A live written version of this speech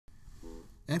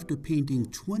After painting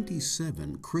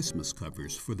 27 Christmas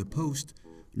covers for the Post,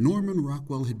 Norman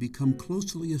Rockwell had become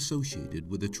closely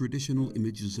associated with the traditional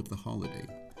images of the holiday.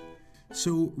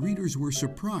 So readers were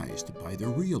surprised by the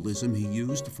realism he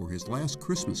used for his last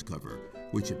Christmas cover,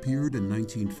 which appeared in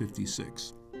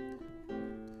 1956.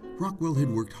 Rockwell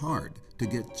had worked hard to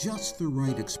get just the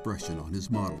right expression on his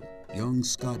model, young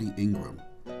Scotty Ingram.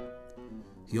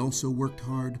 He also worked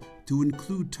hard to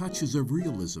include touches of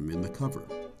realism in the cover.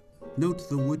 Note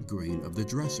the wood grain of the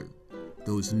dresser,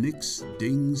 those nicks,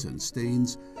 dings, and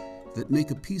stains that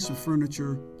make a piece of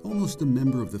furniture almost a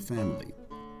member of the family.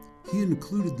 He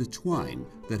included the twine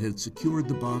that had secured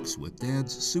the box with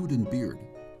Dad's suit and beard,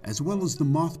 as well as the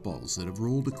mothballs that have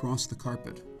rolled across the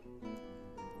carpet.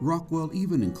 Rockwell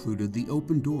even included the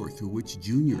open door through which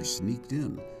Junior sneaked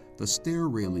in, the stair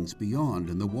railings beyond,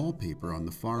 and the wallpaper on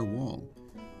the far wall,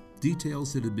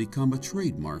 details that had become a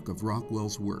trademark of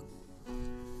Rockwell's work.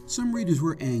 Some readers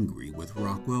were angry with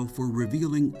Rockwell for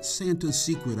revealing Santa's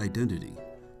secret identity.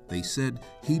 They said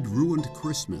he'd ruined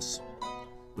Christmas.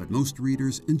 But most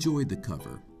readers enjoyed the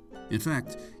cover. In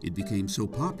fact, it became so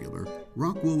popular,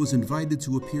 Rockwell was invited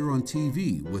to appear on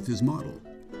TV with his model.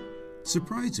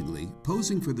 Surprisingly,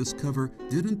 posing for this cover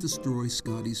didn't destroy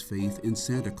Scotty's faith in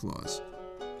Santa Claus.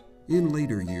 In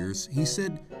later years, he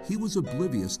said he was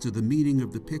oblivious to the meaning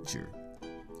of the picture.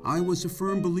 I was a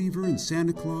firm believer in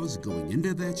Santa Claus going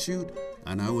into that shoot,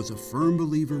 and I was a firm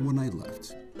believer when I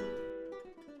left.